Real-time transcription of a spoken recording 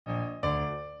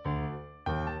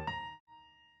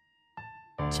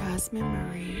Jasmine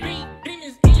Marie.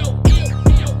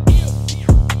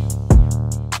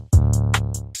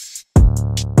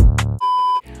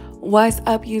 What's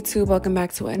up, YouTube? Welcome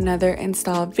back to another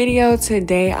install video.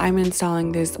 Today I'm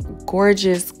installing this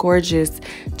gorgeous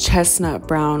chestnut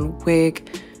brown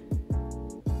wig.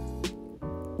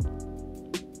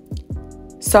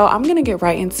 So I'm gonna get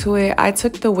right into it. I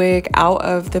took the wig out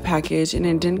of the package and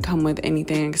it didn't come with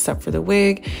anything except for the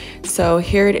wig. So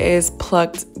here it is,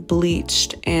 plucked,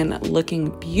 bleached, and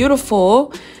looking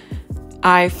beautiful.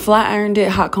 I flat ironed it,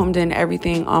 hot combed in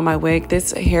everything on my wig.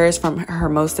 This hair is from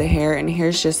Hermosa hair, and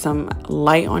here's just some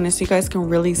light on it so you guys can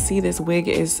really see this wig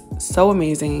is so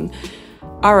amazing.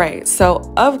 All right,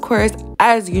 so of course,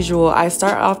 as usual, I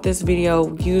start off this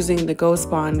video using the Ghost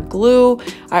Bond glue.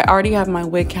 I already have my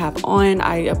wig cap on.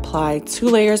 I apply 2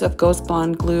 layers of Ghost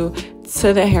Bond glue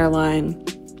to the hairline,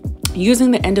 using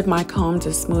the end of my comb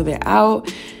to smooth it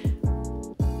out.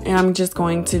 And I'm just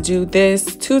going to do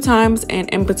this 2 times, and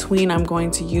in between I'm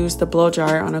going to use the blow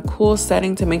dryer on a cool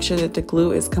setting to make sure that the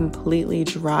glue is completely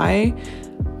dry.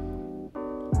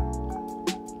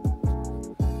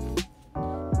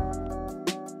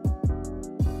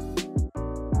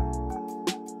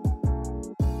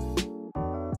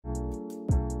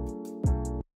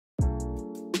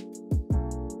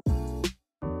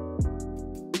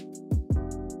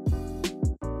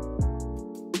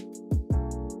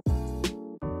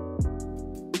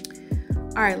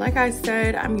 All right, like I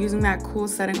said, I'm using that cool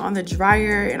setting on the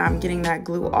dryer and I'm getting that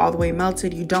glue all the way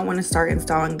melted. You don't want to start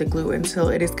installing the glue until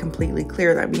it is completely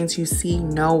clear. That means you see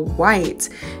no white.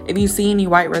 If you see any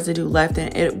white residue left,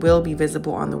 then it will be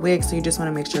visible on the wig. So you just want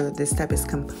to make sure that this step is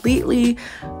completely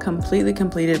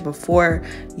completed before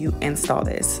you install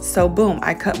this. So boom,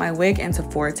 I cut my wig into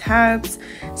 4 tabs,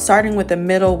 starting with the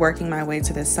middle, working my way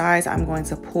to the sides. I'm going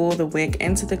to pull the wig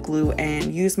into the glue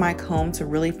and use my comb to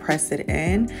really press it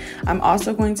in. I'm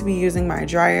also going to be using my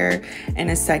dryer in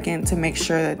a second to make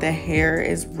sure that the hair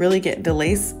is really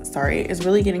is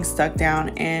really getting stuck down,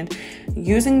 and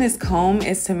using this comb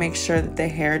is to make sure that the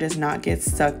hair does not get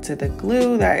stuck to the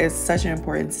glue. That is such an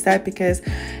important step because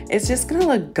it's just gonna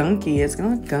look gunky. It's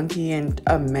gonna look gunky and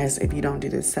a mess if you don't do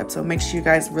this step. So make sure you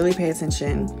guys really pay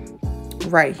attention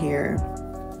right here.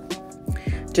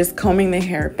 Just combing the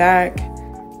hair back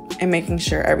and making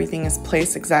sure everything is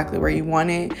placed exactly where you want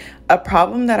it. A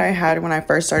problem that I had when I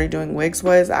first started doing wigs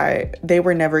was they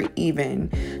were never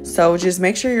even. So just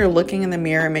make sure you're looking in the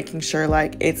mirror and making sure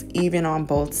like it's even on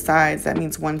both sides. That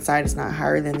means one side is not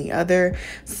higher than the other,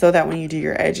 so that when you do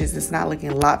your edges, it's not looking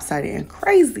lopsided and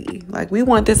crazy. Like, we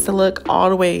want this to look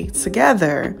all the way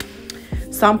together.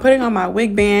 So I'm putting on my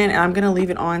wig band and I'm gonna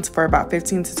leave it on for about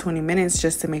 15 to 20 minutes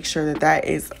just to make sure that that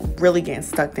is really getting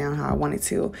stuck down how I want it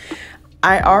to.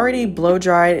 I already blow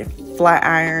dried, flat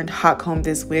ironed, hot combed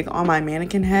this wig on my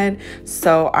mannequin head,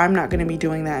 so I'm not going to be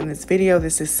doing that in this video.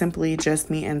 This is simply just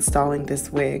me installing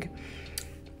this wig.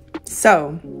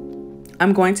 So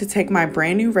I'm going to take my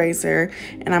brand new razor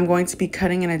and I'm going to be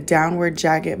cutting in a downward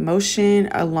jagged motion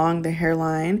along the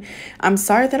hairline. I'm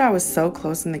sorry that I was so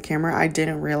close in the camera. I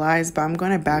didn't realize, but I'm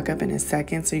going to back up in a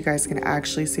second so you guys can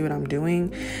actually see what I'm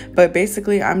doing. But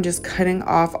basically, I'm just cutting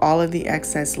off all of the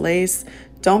excess lace.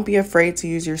 Don't be afraid to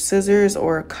use your scissors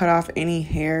or cut off any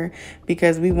hair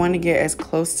because we want to get as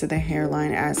close to the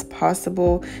hairline as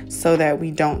possible so that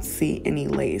we don't see any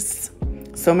lace.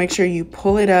 So make sure you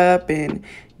pull it up and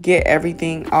get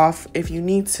everything off if you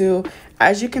need to.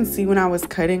 As you can see, when I was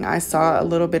cutting, I saw a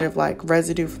little bit of like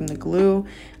residue from the glue.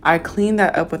 I cleaned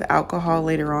that up with alcohol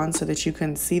later on so that you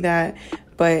couldn't see that,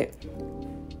 but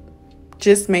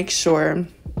just make sure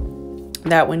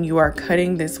that when you are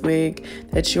cutting this wig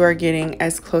that you are getting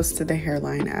as close to the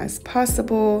hairline as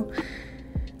possible.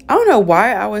 I don't know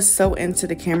why I was so into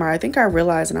the camera. I think I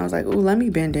realized and I was like, ooh, let me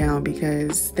bend down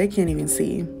because they can't even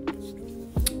see.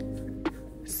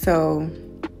 So,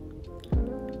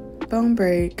 bone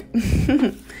break.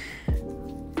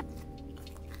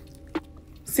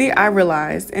 See, I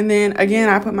realized. And then again,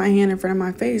 I put my hand in front of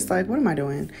my face. Like, what am I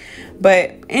doing?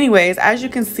 But anyways, as you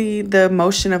can see, the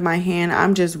motion of my hand,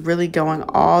 I'm just really going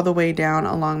all the way down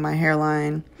along my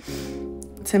hairline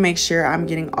to make sure I'm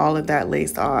getting all of that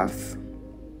lace off.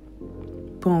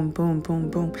 Boom, boom,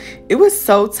 boom, boom. It was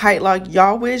so tight. Like,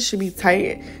 y'all wigs should be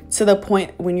tight to the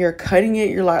point when you're cutting it,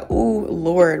 you're like, ooh,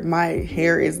 Lord, my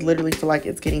hair is literally feel like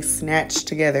it's getting snatched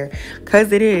together.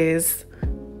 Because it is.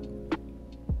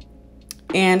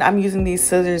 And I'm using these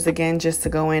scissors again just to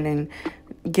go in and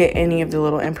get any of the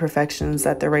little imperfections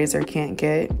that the razor can't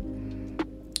get.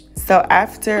 So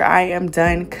after I am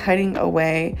done cutting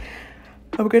away,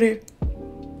 I'm gonna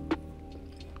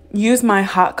use my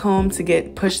hot comb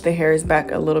to push the hairs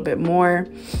back a little bit more.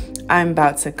 I'm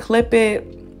about to clip it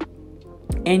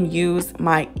and use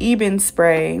my Eben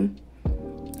spray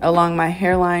along my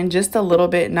hairline just a little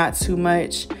bit, not too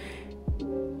much.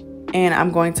 And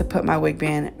I'm going to put my wig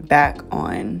band back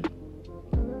on.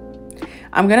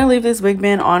 I'm going to leave this wig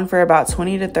band on for about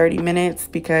 20 to 30 minutes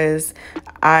because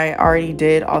I already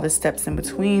did all the steps in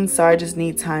between. So I just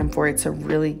need time for it to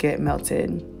really get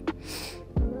melted.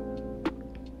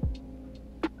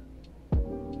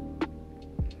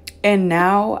 And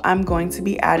now I'm going to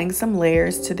be adding some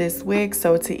layers to this wig.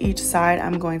 So to each side,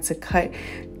 I'm going to cut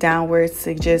downwards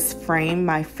to just frame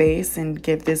my face and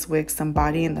give this wig some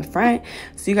body in the front.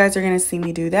 So you guys are going to see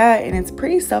me do that. And it's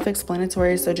pretty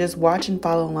self-explanatory. So just watch and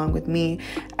follow along with me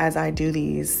as I do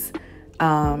these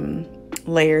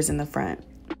layers in the front.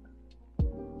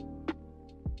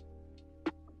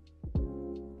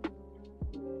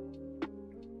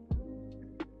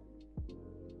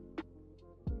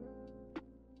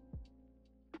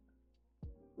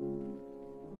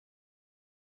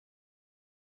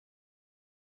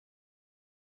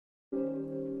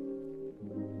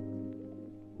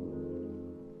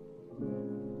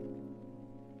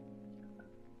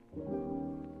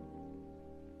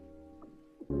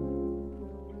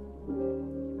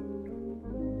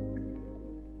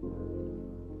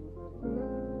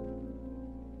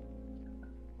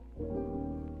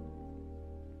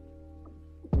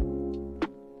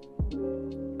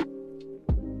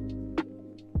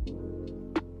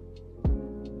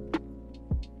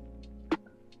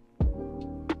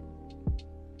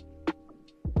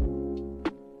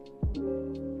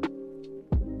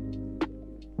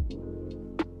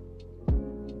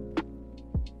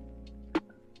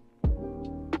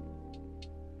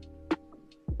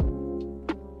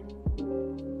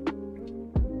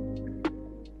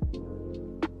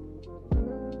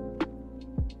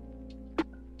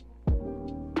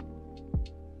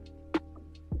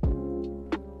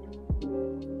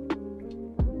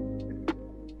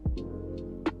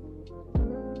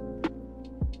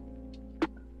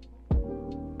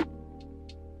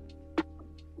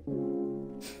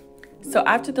 So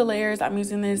after the layers, I'm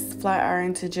using this flat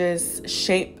iron to just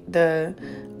shape the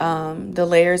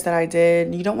layers that I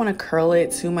did. You don't want to curl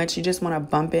it too much. You just want to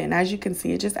bump it. And as you can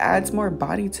see, it just adds more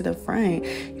body to the front.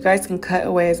 You guys can cut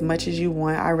away as much as you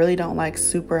want. I really don't like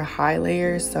super high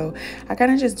layers, so I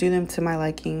kind of just do them to my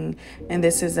liking. And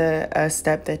this is a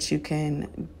step that you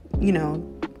can, you know,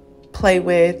 play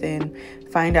with and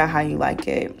find out how you like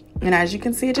it. And as you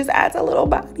can see, it just adds a little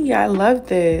body. I love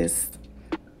this.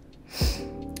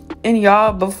 And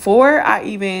y'all, before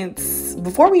we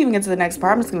even get to the next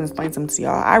part, I'm just gonna explain something to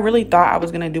y'all. I really thought I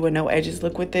was gonna do a no edges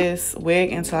look with this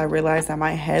wig until I realized that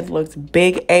my head looked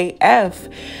big AF.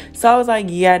 So I was like,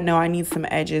 yeah, no, I need some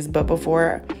edges. But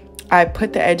before I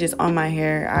put the edges on my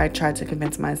hair, I tried to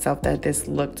convince myself that this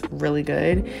looked really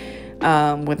good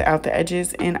without the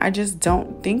edges, and I just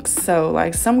don't think so.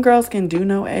 Like, some girls can do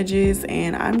no edges,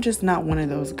 and I'm just not one of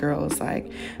those girls.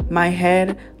 Like, my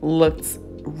head looked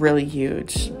really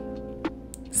huge.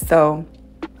 So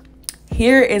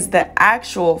here is the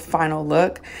actual final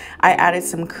look. I added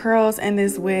some curls in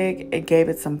this wig. It gave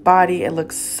it some body. It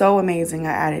looks so amazing.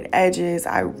 I added edges.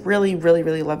 I really, really,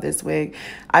 really love this wig.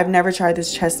 I've never tried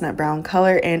this chestnut brown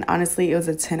color, and honestly, it was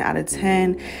a 10 out of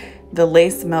 10. The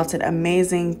lace melted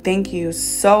amazing. Thank you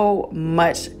so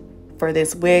much for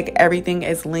this wig. Everything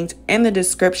is linked in the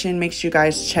description. Make sure you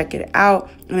guys check it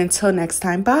out. And until next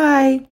time, bye.